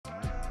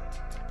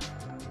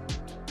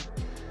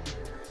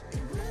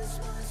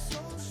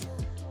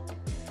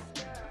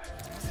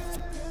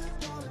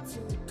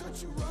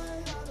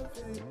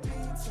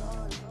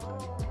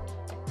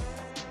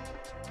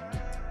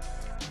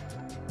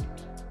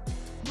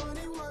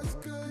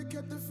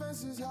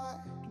high.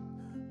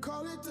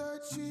 Call it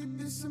dirt cheap,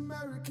 this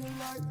American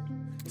life.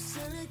 The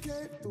ceiling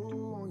came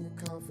through on your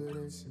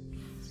confidence.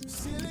 The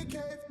ceiling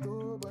came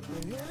through, but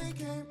the healing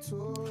came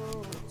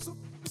too. So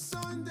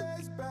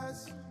Sunday's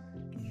best.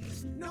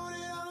 Know that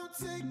I don't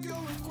take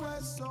your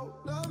requests, so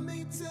love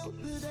me till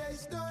the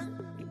day's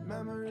done. Your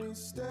memory's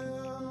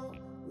still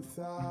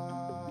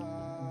without.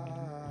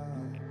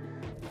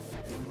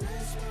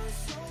 Erase my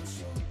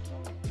social.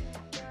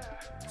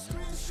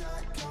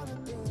 Screenshot kind of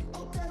thing.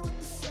 Okay with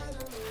the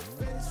sentiment.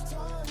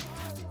 FaceTime.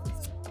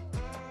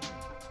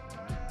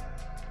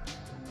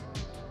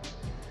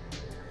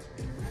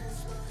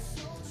 Erase my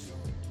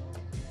social.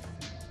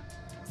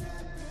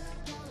 Tap in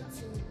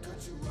politics. Cut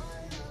you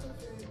right out of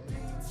it.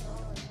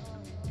 Meantime.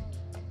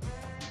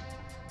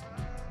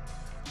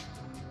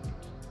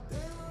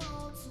 They were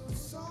all too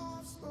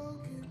soft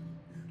spoken.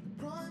 The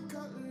prime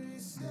cutlery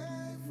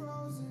stay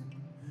frozen.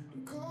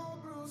 The cold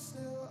brew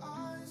still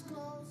eyes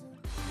closing.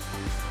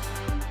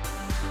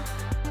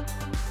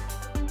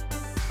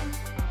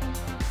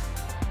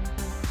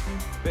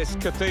 This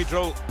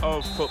cathedral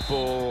of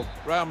football,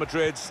 Real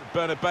Madrid's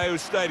Bernabeu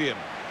Stadium.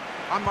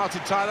 I'm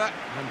Martin Tyler.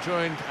 I'm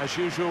joined, as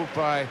usual,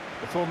 by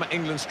the former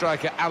England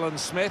striker Alan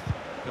Smith.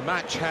 The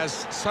match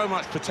has so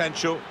much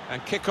potential,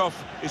 and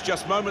kick-off is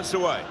just moments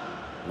away.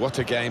 What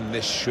a game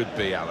this should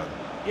be, Alan.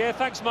 Yeah,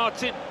 thanks,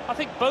 Martin. I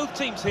think both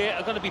teams here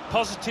are going to be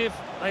positive.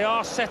 They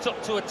are set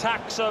up to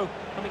attack, so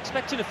I'm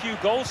expecting a few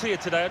goals here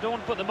today. I don't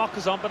want to put the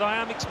mockers on, but I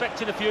am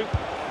expecting a few.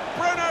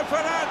 Bruno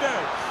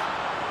Fernandes!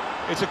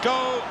 It's a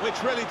goal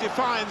which really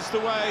defines the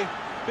way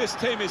this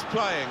team is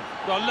playing.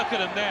 Well, look at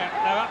them there.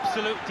 They're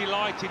absolutely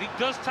delighted. It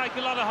does take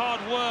a lot of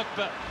hard work,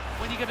 but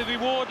when you get a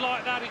reward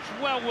like that, it's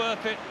well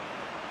worth it.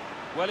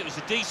 Well, it was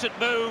a decent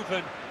move,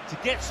 and to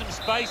get some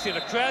space in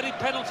a crowded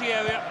penalty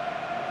area.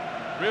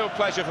 Real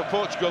pleasure for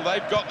Portugal.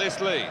 They've got this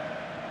lead.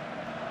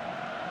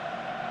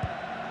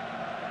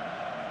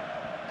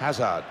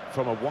 Hazard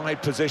from a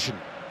wide position.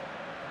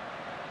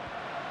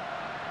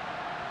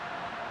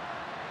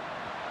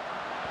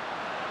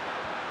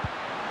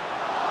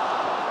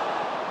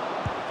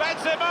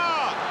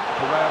 Benzema!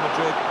 For Real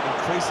Madrid,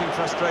 increasing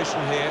frustration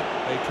here.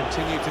 They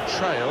continue to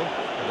trail,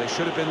 but they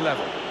should have been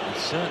level. They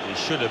certainly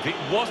should have. It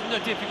wasn't a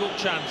difficult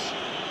chance.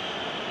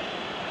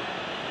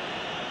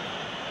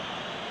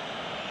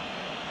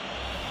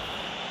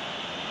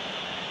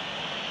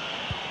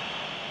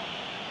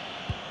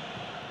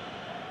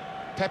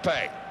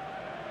 Pepe.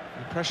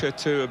 Pressure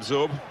to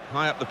absorb,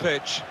 high up the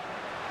pitch.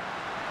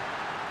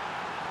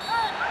 The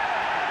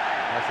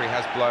referee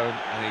has blown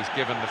and he's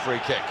given the free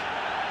kick.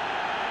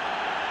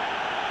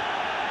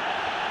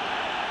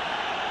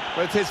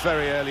 Well, it is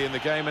very early in the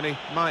game and he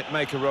might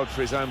make a rod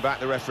for his own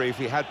back, the referee. If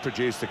he had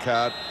produced a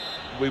card,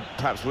 we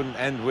perhaps wouldn't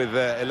end with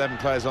 11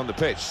 players on the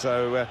pitch,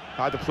 so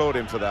I'd applaud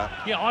him for that.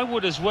 Yeah, I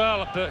would as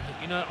well, but,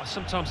 you know,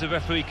 sometimes the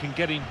referee can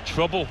get in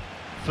trouble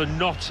for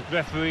not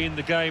refereeing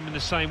the game in the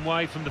same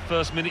way from the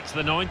first minute to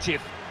the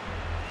 90th.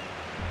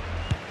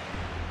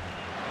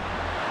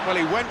 Well,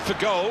 he went for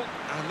goal,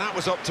 and that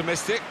was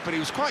optimistic, but he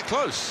was quite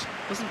close.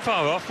 Wasn't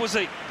far off, was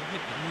he?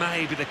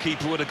 Maybe the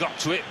keeper would have got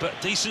to it, but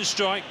decent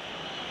strike.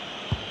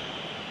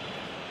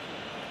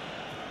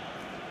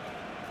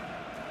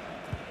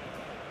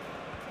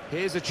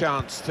 Here's a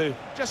chance to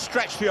just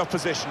stretch the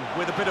opposition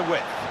with a bit of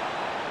width.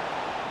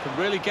 Can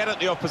really get at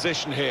the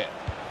opposition here.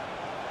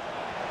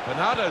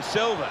 Bernardo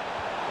Silva.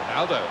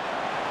 Ronaldo.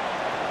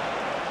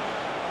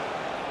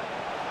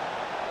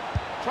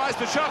 Tries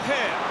the shot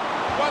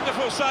here.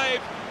 Wonderful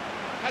save.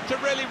 Had to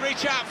really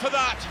reach out for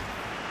that.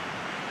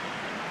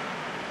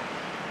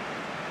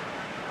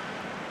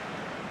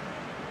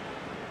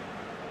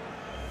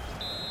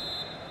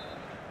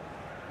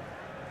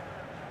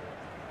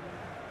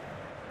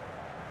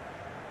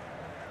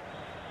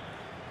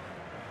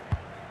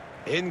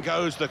 In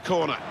goes the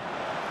corner.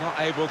 Not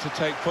able to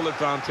take full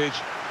advantage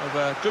of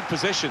a good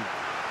position.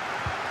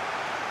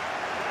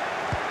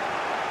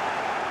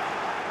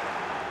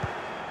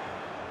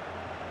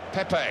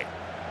 Pepe.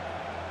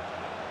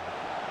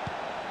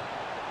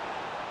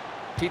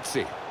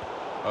 Pizzi.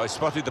 Oh, he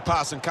spotted the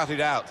pass and cut it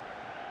out.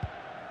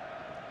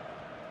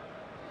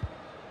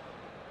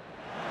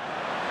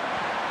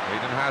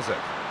 Eden Hazard.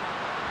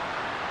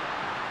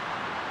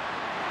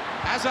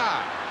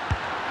 Hazard.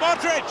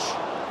 Modric.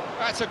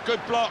 That's a good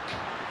block.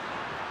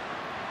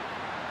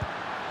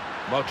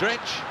 Modric.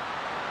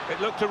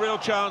 It looked a real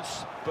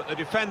chance, but the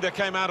defender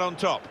came out on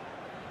top.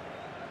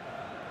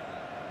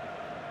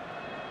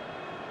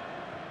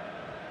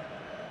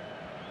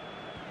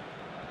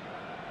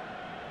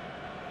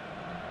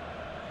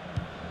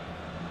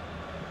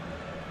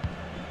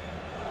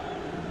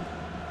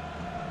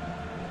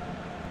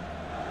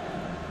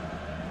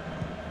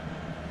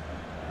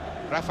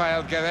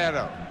 Rafael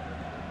Guerrero.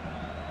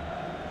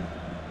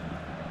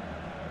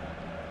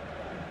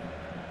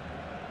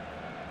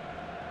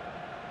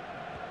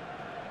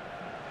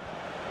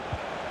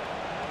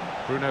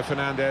 Bruno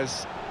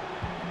Fernandes.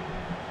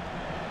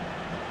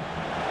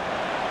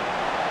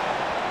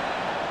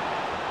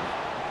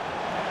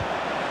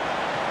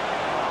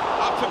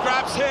 Up for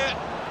grabs here.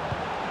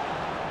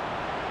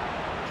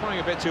 trying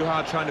a bit too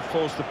hard, trying to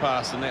force the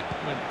pass, and it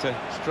went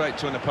straight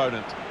to an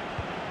opponent.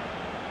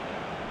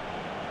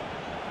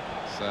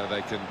 So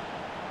they can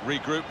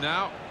regroup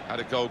now at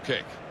a goal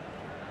kick.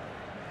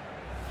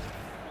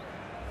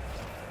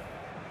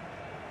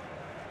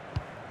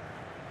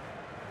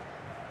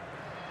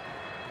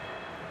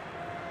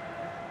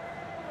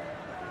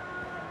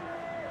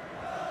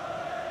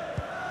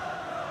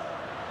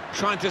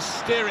 Trying to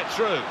steer it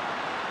through.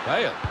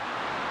 Bale.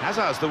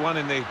 Hazard's the one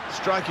in the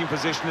striking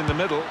position in the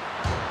middle.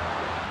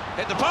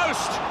 Hit the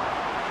post!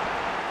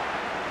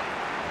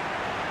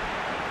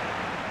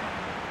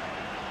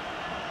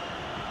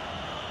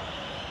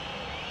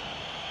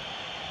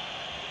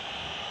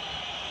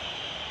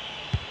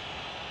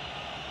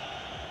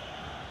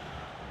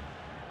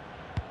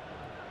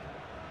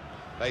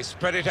 They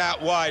spread it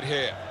out wide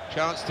here.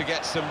 Chance to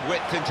get some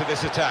width into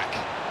this attack.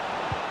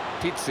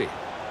 Pizzi.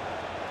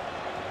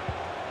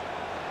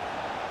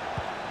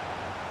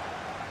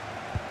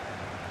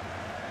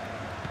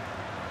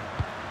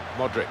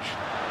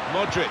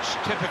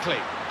 Modric, typically,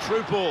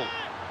 through ball.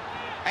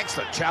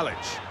 Excellent challenge.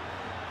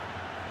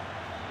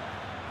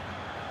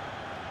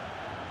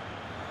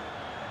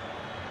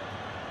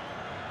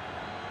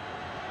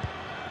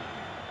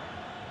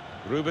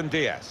 Ruben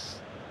Diaz.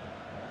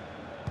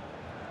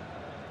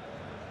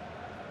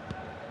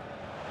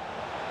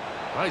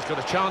 Well, he's got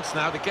a chance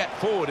now to get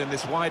forward in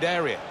this wide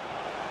area.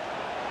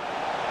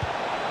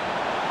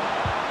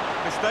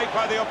 Mistake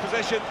by the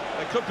opposition.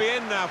 They could be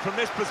in now from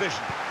this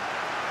position.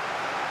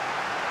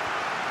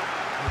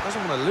 He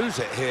doesn't want to lose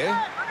it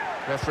here.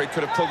 Referee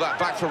could have pulled that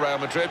back for Real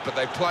Madrid, but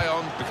they play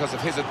on because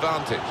of his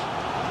advantage.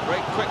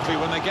 Break quickly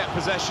when they get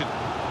possession.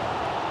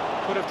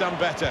 Could have done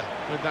better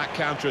with that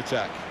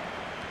counter-attack.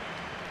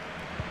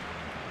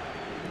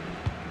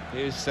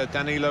 Here's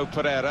Danilo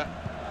Pereira.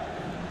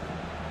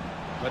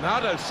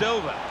 Bernardo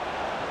Silva.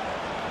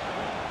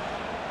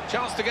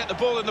 Chance to get the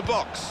ball in the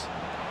box.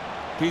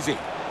 Pizzi.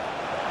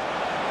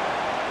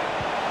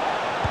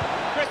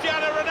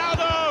 Cristiano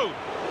Ronaldo!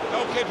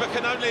 Goalkeeper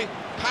can only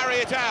parry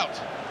it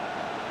out.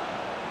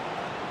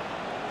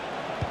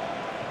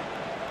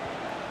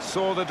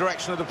 Saw the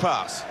direction of the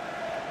pass.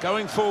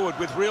 Going forward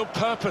with real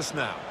purpose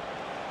now.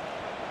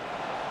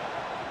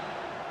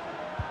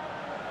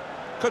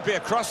 Could be a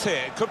cross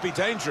here, it could be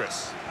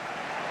dangerous.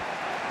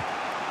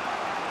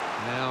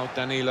 Now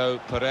Danilo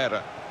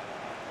Pereira.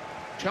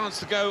 Chance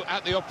to go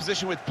at the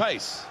opposition with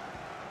pace.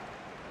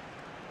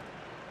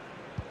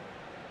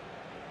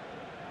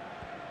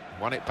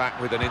 Won it back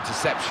with an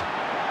interception.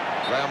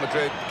 Real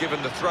Madrid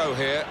given the throw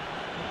here.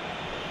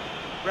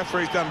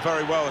 Referee's done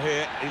very well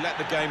here. He let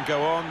the game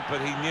go on,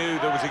 but he knew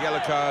there was a yellow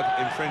card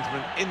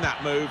infringement in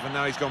that move, and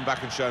now he's gone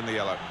back and shown the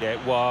yellow. Yeah,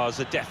 it was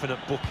a definite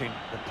booking.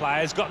 The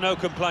player's got no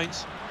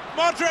complaints.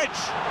 Modric!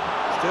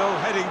 Still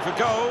heading for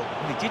goal.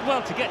 He did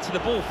well to get to the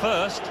ball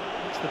first.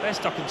 It's the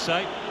best I can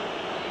say.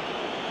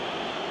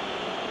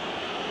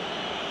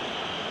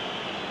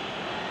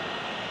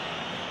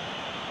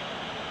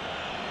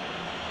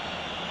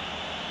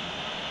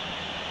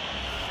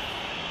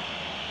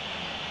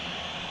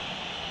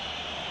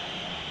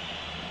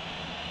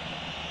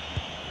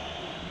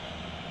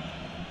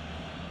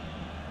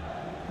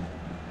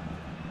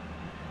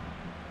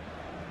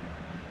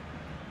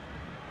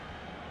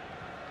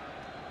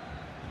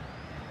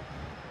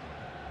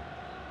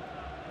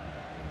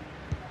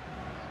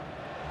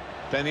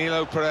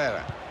 Danilo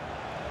Pereira.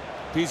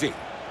 Pizzi.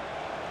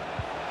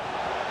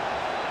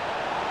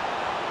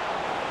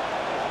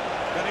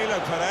 Danilo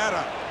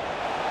Pereira.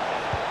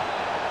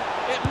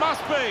 It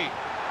must be.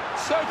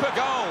 Super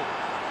goal.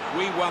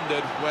 We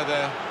wondered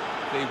whether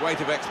the weight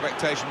of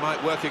expectation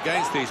might work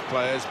against these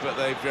players, but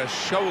they've just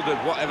shouldered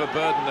whatever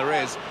burden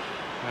there is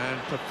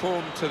and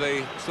performed to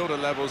the sort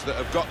of levels that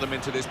have got them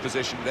into this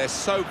position. They're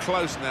so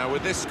close now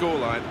with this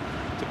scoreline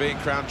to being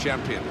crowned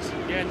champions.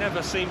 Yeah,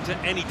 never seemed to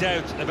any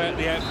doubt about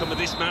the outcome of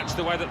this match,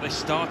 the way that they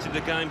started the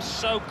game,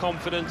 so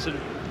confident and,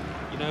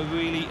 you know,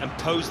 really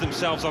imposed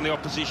themselves on the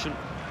opposition.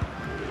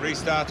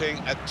 Restarting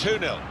at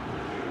 2-0.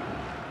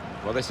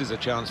 Well, this is a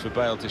chance for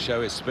Bale to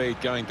show his speed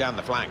going down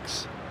the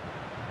flanks.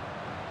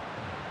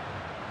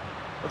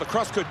 Well, the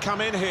cross could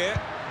come in here.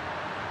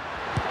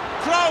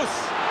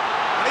 Close!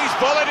 And he's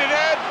volleyed it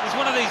in! He's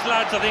one of these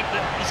lads, I think,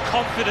 that he's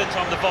confident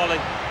on the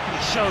volley. He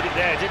showed it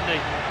there, didn't he?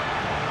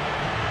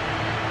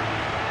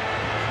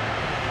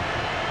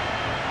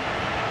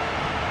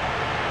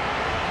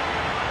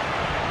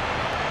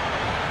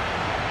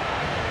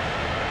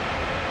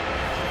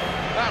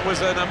 That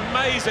was an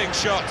amazing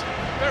shot,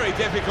 very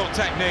difficult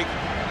technique,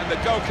 and the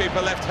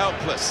goalkeeper left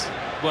helpless.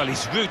 Well,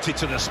 he's rooted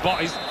to the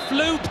spot, he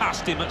flew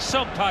past him at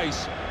some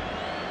pace.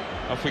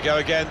 Off we go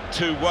again,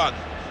 2-1.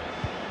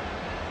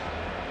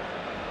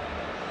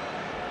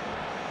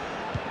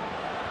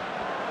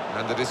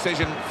 And the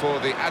decision for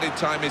the added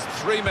time is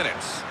 3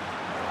 minutes.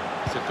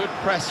 It's a good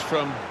press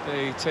from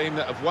the team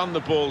that have won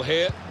the ball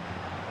here.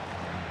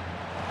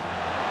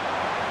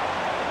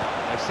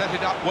 They've set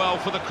it up well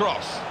for the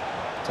cross.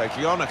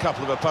 Taking on a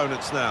couple of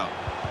opponents now.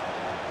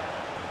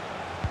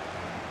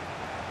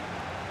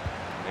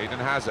 Eden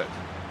Hazard.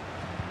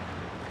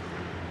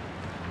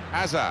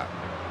 Hazard.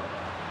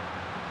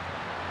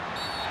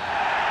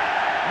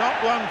 Not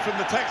one from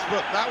the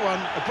textbook, that one,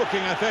 a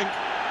booking, I think.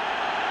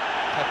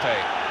 Pepe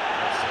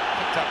was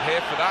picked up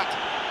here for that,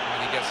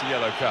 and he gets a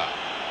yellow card.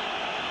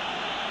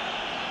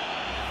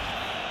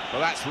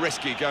 Well, that's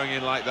risky going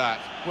in like that.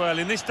 Well,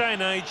 in this day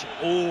and age,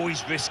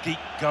 always risky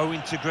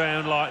going to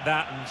ground like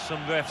that, and some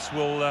refs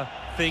will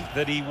think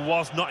that he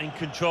was not in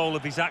control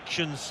of his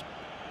actions.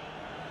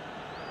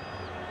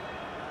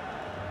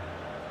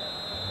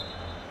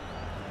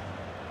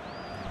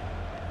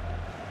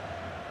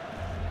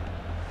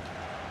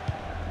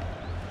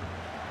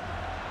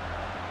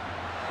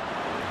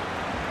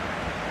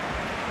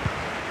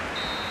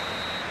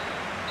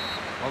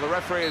 Well, the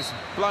referee is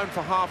blown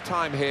for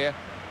half-time here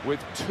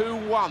with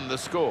 2-1 the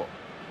score.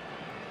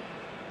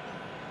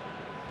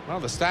 Well,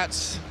 the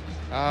stats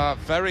are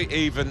very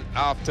even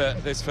after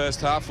this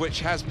first half,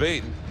 which has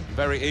been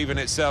very even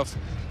itself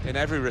in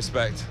every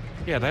respect.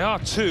 Yeah, they are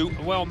two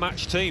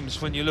well-matched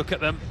teams when you look at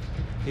them.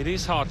 It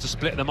is hard to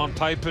split them on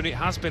paper, and it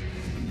has been.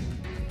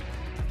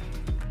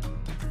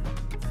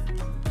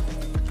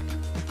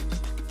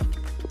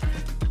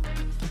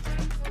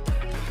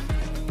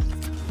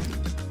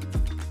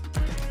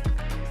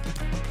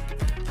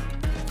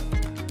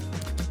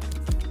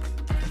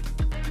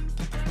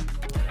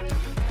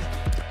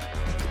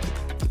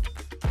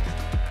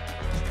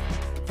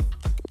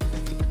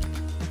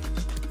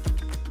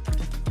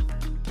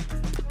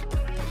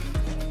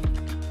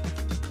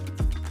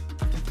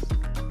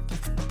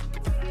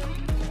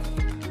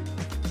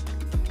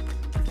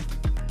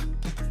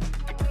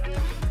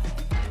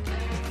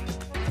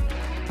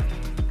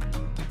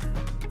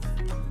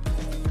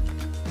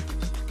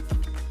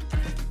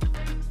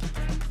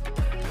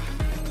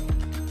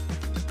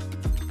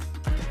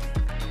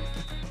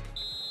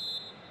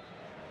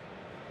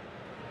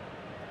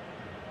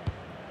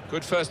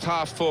 Good first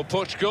half for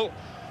Portugal.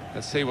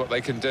 Let's see what they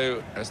can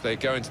do as they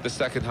go into the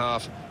second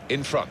half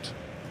in front.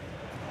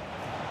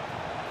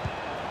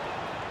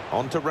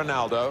 On to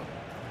Ronaldo.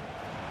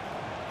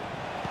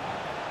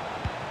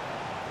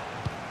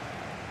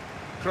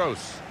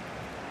 Kroos.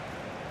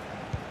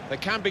 They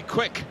can be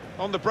quick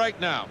on the break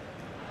now.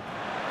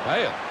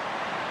 Bale.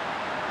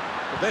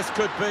 But this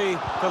could be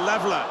the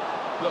leveller.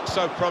 Looked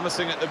so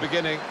promising at the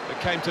beginning,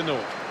 but came to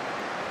naught.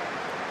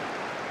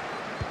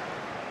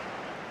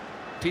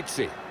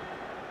 Pizzi.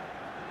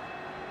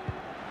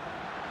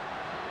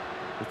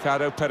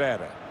 Ricardo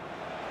Pereira.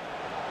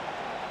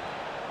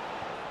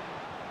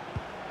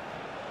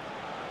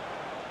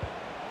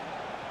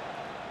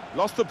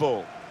 Lost the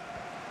ball.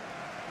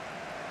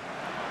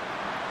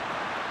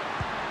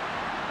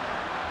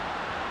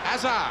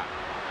 Hazard.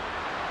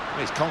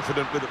 He's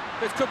confident with it.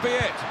 This could be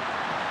it.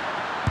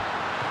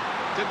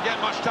 Didn't get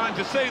much time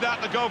to see that,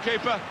 the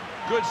goalkeeper.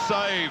 Good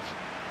save.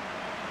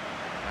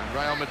 And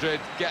Real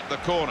Madrid get the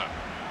corner.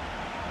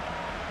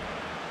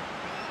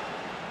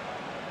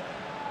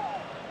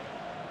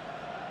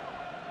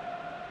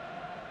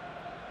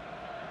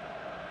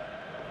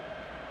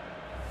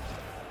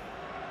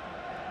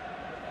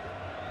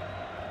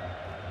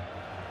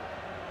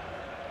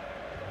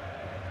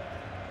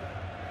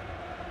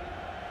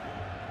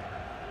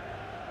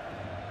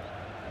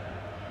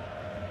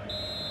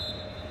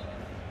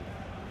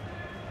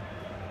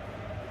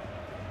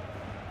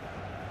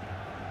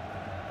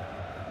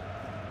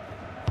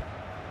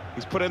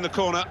 He's put in the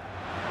corner.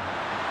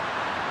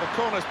 The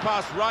corner's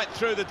passed right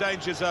through the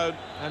danger zone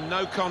and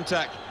no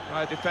contact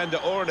by a defender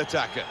or an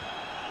attacker.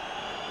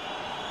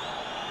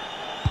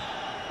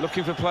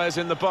 Looking for players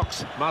in the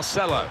box.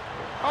 Marcelo.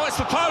 Oh, it's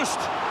the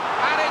post!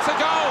 And it's a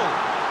goal!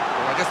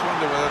 Well, I just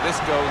wonder whether this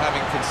goal,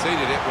 having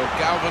conceded it, will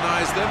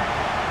galvanise them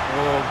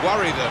or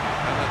worry them,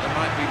 and that there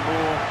might be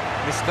more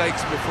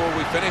mistakes before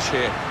we finish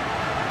here.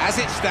 As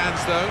it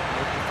stands, though,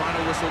 if the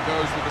final whistle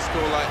goes with a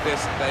score like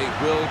this, they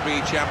will be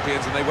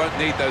champions, and they won't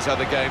need those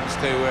other games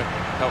to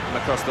help them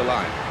across the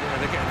line. Yeah,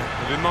 they're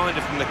getting a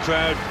reminder from the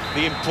crowd,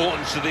 the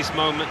importance of this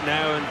moment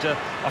now, and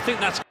I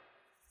think that's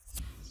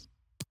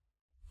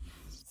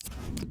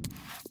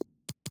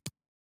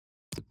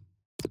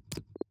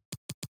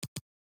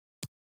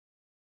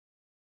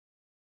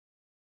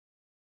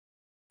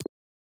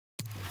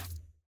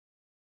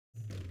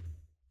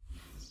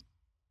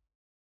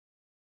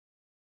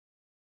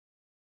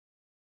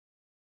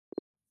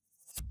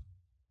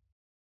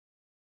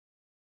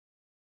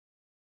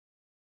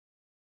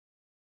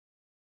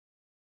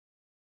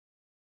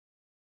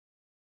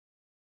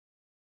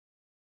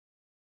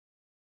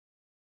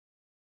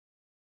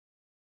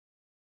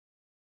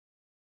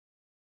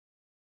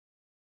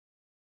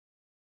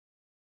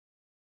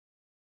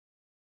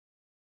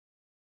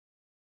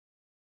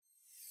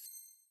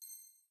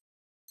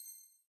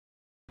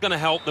going to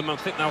help them. I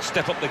think they'll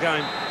step up the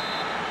game.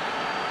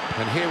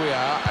 And here we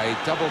are, a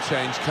double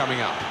change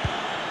coming up.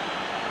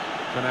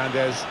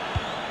 Fernandes.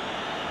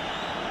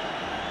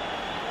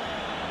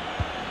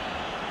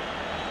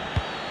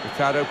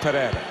 Ricardo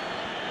Pereira.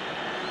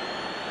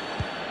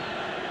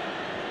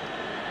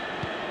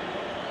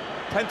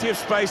 Plenty of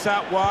space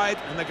out wide,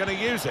 and they're going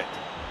to use it.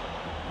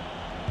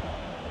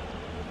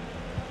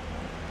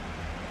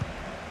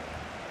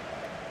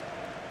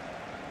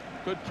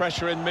 Good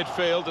pressure in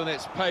midfield, and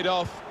it's paid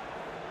off.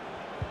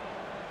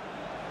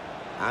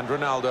 And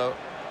Ronaldo.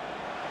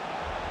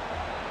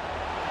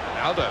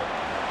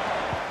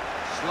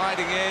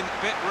 Sliding in,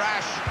 bit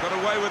rash, got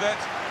away with it.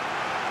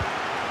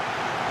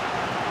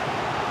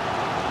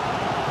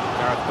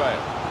 Gareth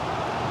Bale.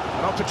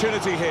 An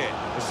opportunity here.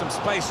 There's some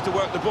space to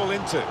work the ball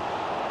into.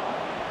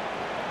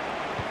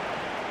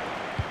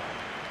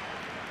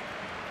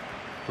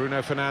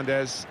 Bruno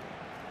Fernandes.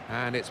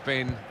 And it's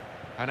been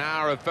an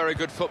hour of very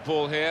good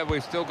football here.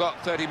 We've still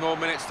got 30 more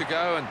minutes to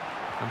go, and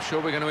I'm sure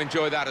we're going to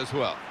enjoy that as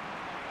well.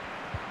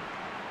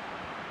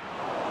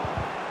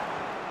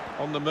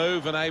 On the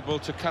move and able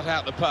to cut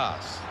out the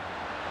pass.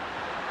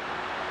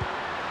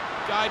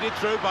 Guided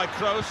through by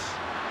Kroos.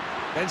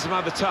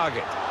 Benzema the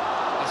target.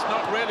 It's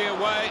not really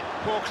away.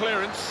 Poor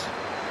clearance.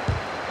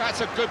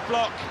 That's a good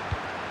block.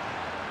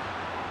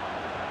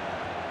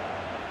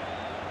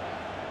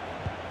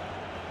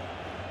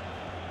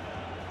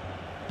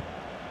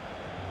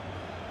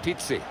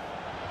 Pizzi.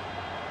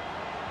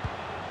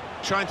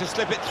 Trying to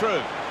slip it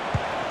through.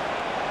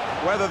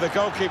 Whether the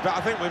goalkeeper, I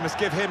think we must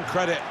give him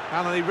credit.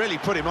 Alan, he really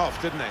put him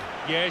off, didn't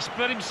he? Yeah, he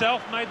split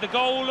himself, made the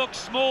goal look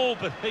small,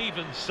 but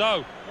even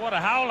so, what a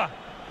howler.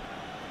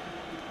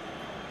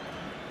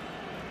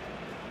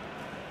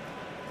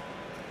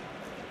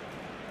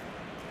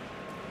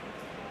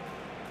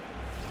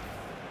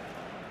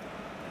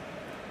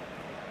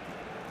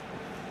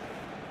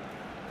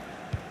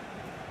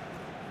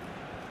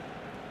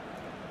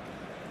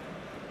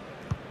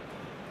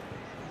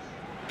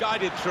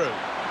 Guided through.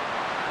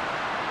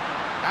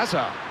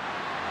 Hazard.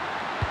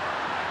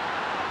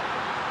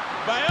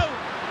 Bale.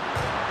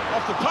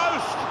 Off the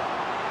post.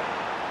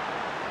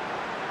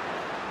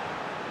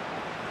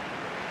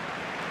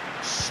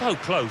 So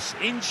close,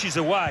 inches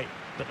away,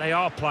 but they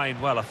are playing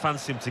well. I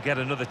fancy him to get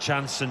another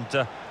chance and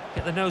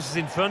get the noses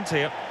in front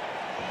here.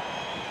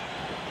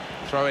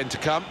 Throw in to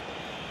come.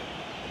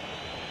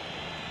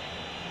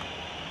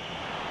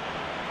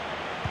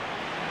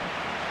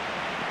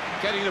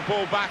 Getting the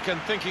ball back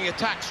and thinking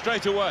attack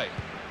straight away.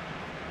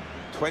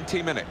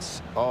 20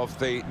 minutes of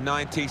the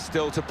 90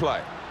 still to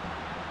play.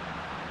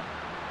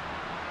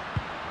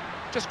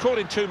 Just caught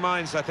in two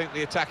minds, I think,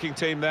 the attacking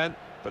team then,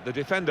 but the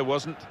defender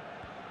wasn't.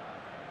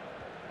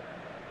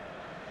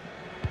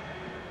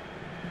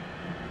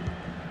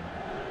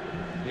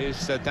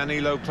 Here's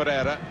Danilo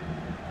Pereira.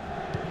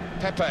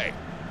 Pepe.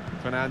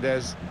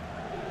 Fernandes.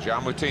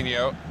 João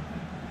Moutinho.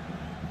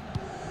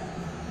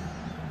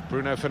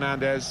 Bruno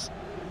Fernandes.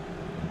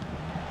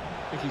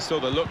 I think he saw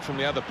the look from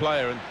the other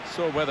player and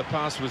saw where the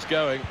pass was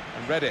going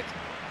and read it.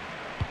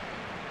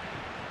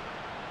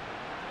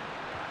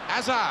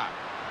 Hazard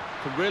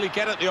can really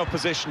get at the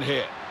opposition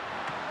here.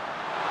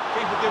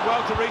 Keeper did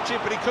well to reach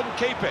it, but he couldn't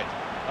keep it.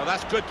 Oh,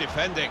 that's good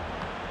defending.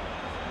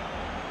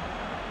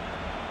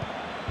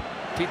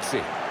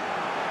 Pizzi.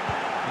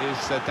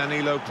 Here's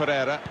Danilo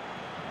Pereira.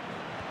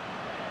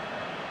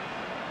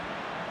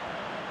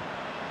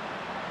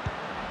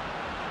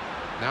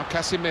 Now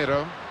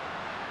Casemiro.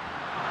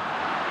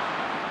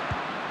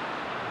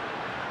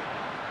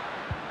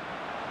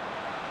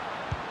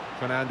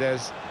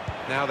 Fernandes.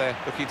 Now they're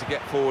looking to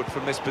get forward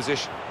from this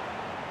position.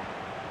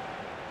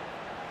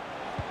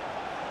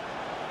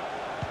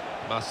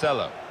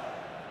 Marcelo.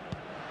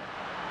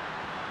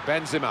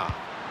 Benzema.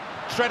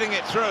 Threading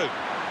it through.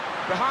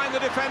 Behind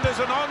the defenders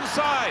and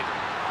onside.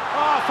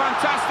 Oh,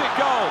 fantastic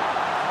goal.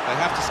 They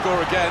have to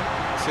score again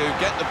to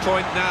get the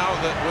point now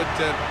that would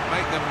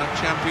make them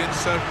champions.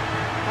 So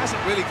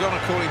hasn't really gone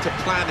according to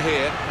plan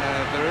here.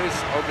 There is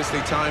obviously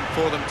time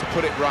for them to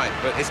put it right,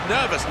 but it's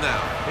nervous now.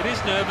 It is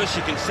nervous,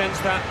 you can sense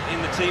that in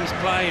the team's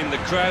play, in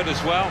the crowd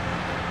as well.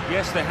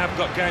 Yes, they have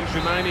got games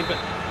remaining, but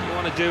you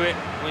want to do it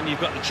when you've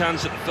got the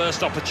chance at the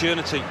first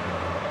opportunity.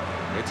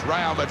 It's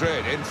Real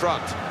Madrid in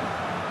front.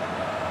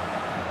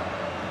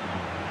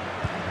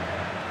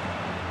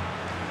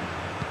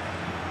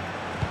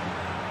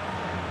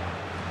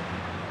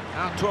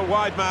 Out to a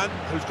wide man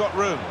who's got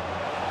room.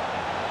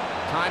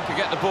 Time to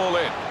get the ball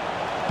in.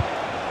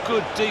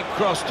 Good deep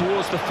cross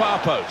towards the far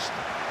post.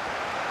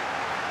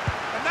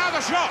 And now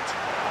the shot!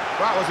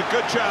 That was a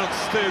good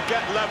chance to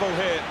get level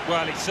here.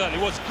 Well, it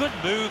certainly was. Good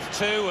move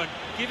too, and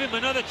give him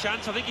another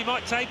chance. I think he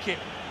might take it.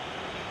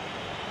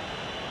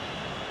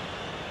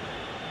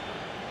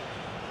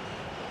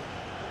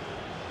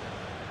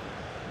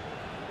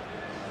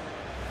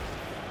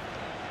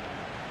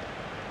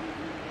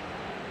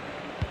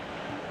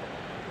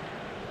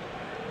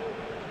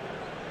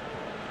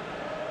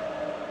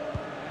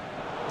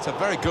 It's a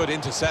very good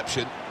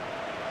interception.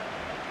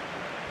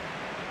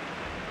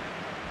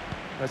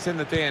 It's in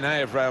the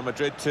DNA of Real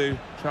Madrid to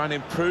try and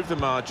improve the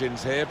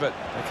margins here, but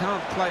they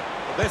can't play.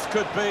 This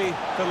could be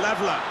the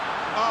leveller.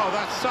 Oh,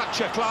 that's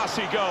such a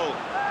classy goal.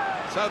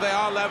 So they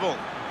are level.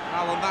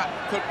 Alan, that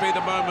could be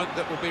the moment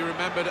that will be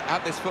remembered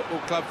at this football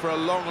club for a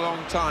long,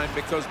 long time,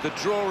 because the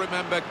draw,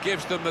 remember,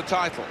 gives them the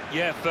title.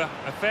 Yeah, for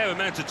a fair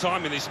amount of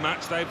time in this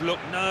match, they've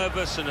looked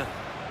nervous and a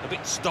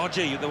bit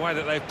stodgy the way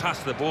that they've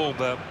passed the ball,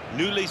 but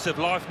new lease of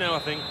life now, I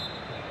think.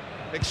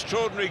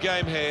 Extraordinary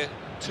game here.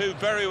 two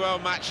very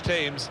well-matched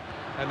teams,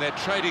 and they're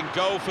trading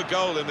goal for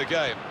goal in the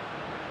game.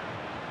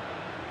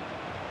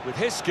 With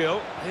his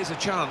skill, here's a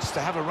chance to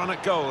have a run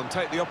at goal and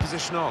take the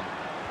opposition on.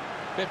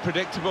 Bit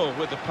predictable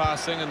with the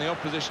passing, and the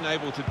opposition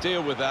able to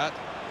deal with that.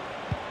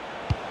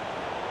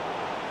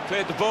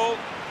 Cleared the ball.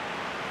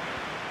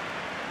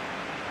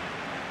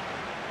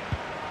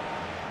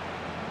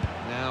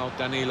 Now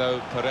Danilo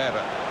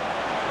Pereira.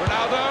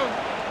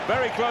 Ronaldo,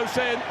 very close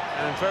in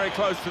and very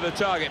close to the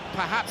target.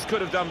 Perhaps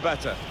could have done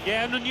better.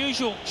 Yeah, an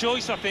unusual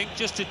choice, I think,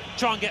 just to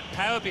try and get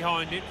power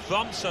behind it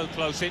from so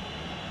close in.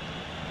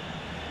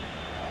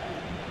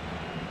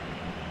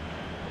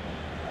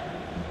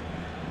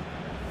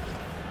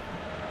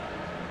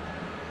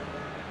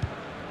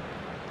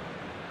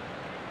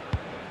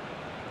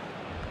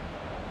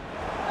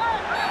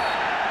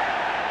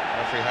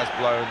 Referee has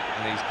blown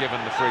and he's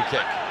given the free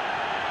kick.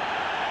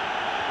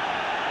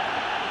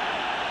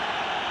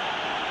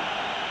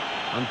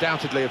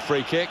 Undoubtedly a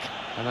free kick,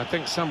 and I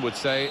think some would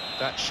say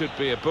that should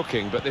be a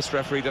booking, but this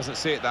referee doesn't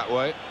see it that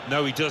way.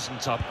 No, he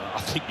doesn't. I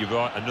think you're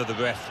right. Another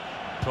ref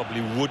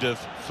probably would have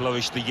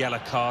flourished the yellow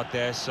card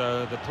there,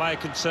 so the player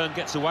concerned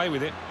gets away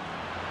with it.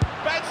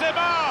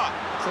 Benzema!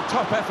 It's a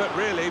top effort,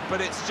 really,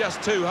 but it's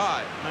just too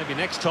high. Maybe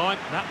next time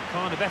that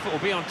kind of effort will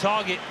be on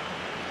target.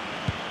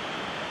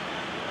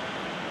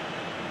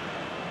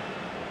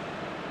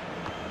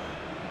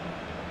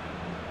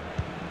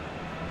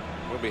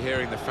 We'll be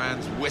hearing the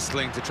fans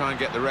whistling to try and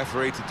get the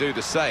referee to do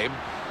the same,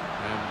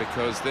 and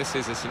because this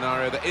is a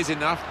scenario that is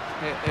enough,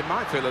 it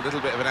might feel a little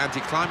bit of an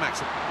anti-climax.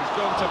 He's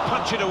gone to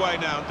punch it away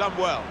now and done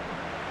well.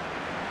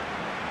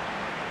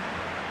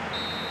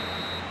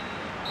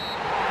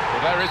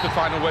 Well, there is the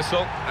final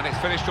whistle, and it's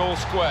finished all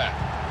square.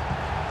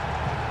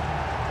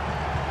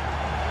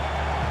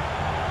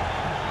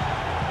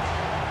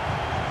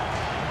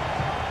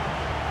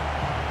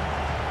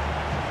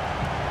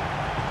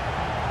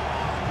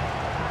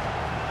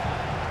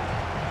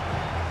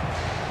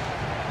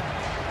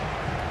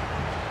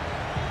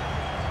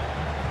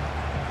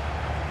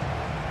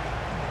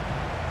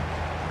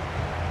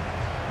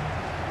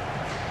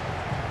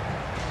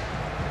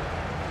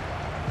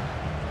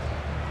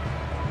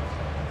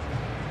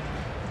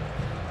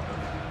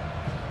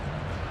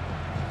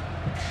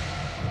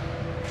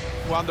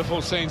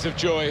 Wonderful scenes of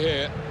joy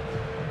here,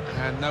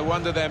 and no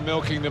wonder they're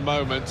milking the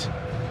moment.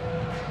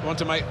 Want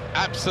to make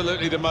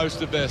absolutely the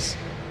most of this.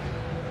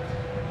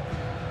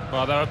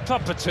 Well, they're a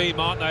proper team,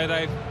 aren't they?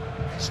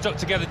 They've stuck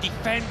together,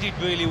 defended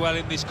really well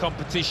in this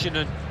competition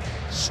and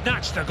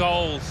snatched the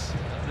goals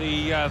at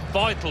the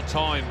vital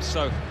times,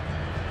 so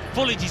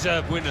fully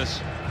deserved winners.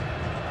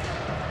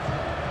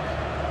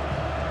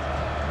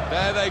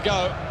 There they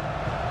go.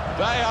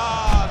 They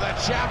are the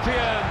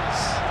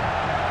champions.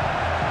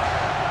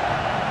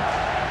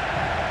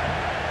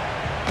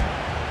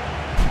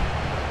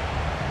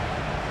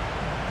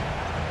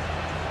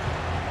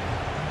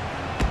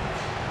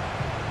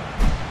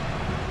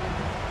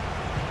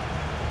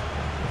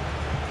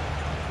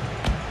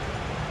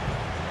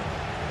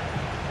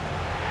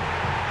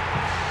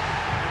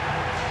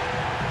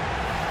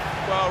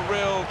 Well,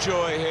 real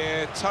joy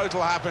here,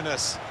 total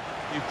happiness.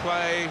 You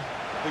play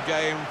the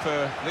game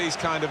for these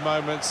kind of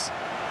moments.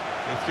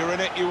 If you're in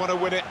it, you want to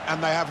win it,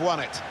 and they have won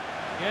it.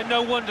 Yeah,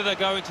 no wonder they're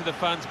going to the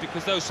fans,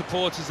 because those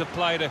supporters have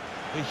played a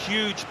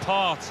huge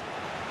part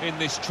in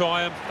this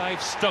triumph.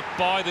 They've stuck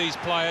by these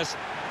players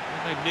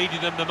when they've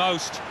needed them the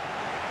most.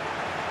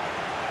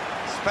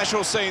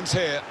 Special scenes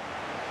here.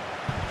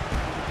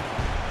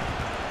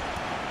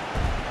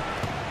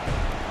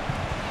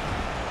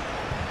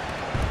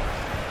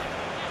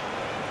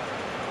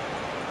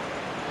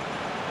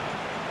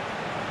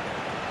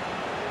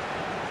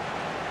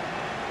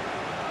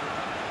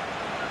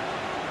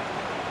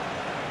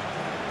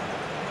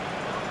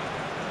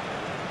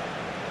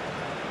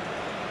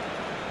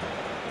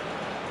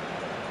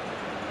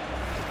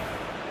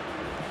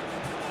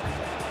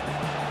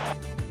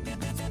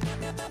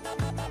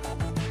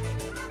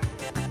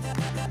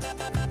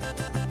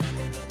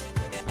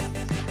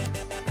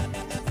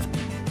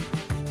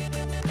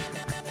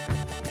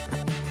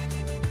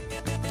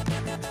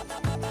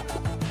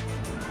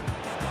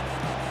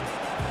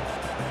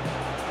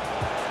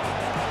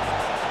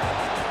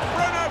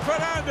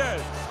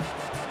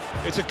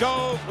 It's a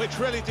goal which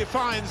really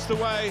defines the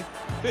way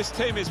this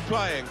team is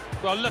playing.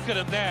 Well, look at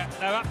them there.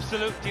 They're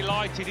absolutely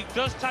delighted. It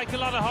does take a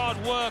lot of hard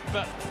work,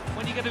 but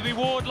when you get a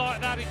reward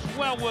like that, it's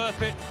well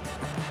worth it.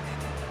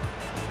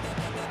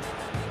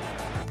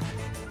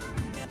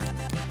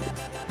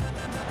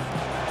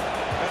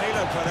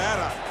 Danilo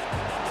Pereira.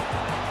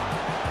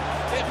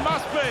 It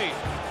must be.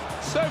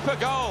 Super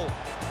goal.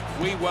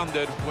 We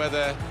wondered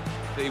whether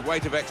the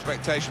weight of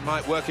expectation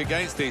might work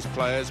against these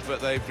players, but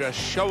they've just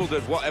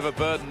shouldered whatever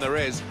burden there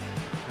is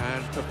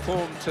and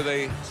performed to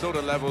the sort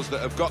of levels that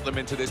have got them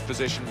into this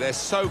position. They're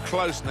so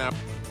close now.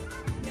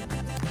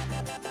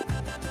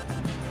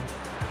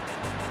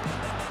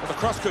 Well, the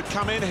cross could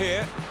come in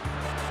here.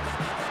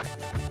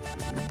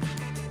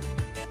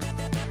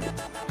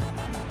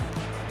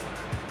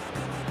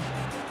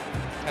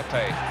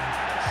 Pepe.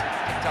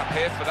 picked up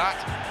here for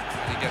that,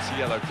 and he gets a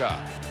yellow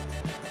card.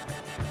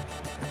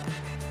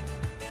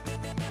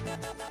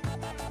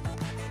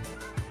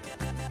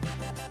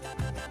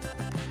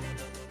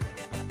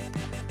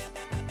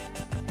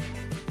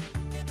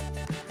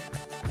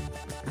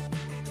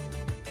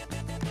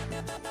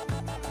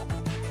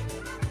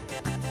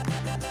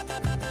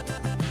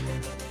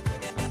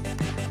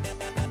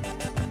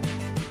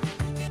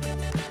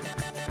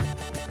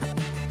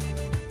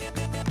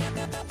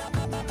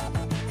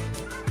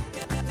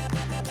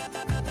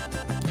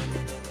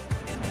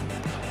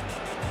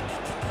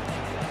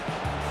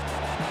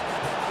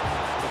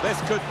 This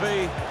could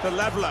be the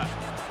leveller.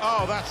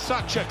 Oh, that's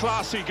such a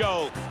classy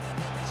goal.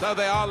 So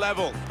they are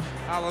level.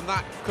 Alan,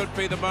 that could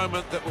be the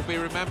moment that will be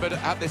remembered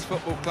at this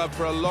football club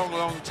for a long,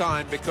 long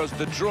time, because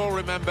the draw,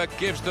 remember,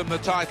 gives them the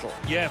title.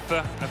 Yeah, for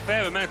a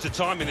fair amount of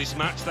time in this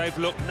match, they've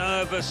looked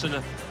nervous and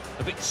a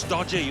bit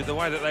stodgy, the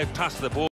way that they've passed the ball.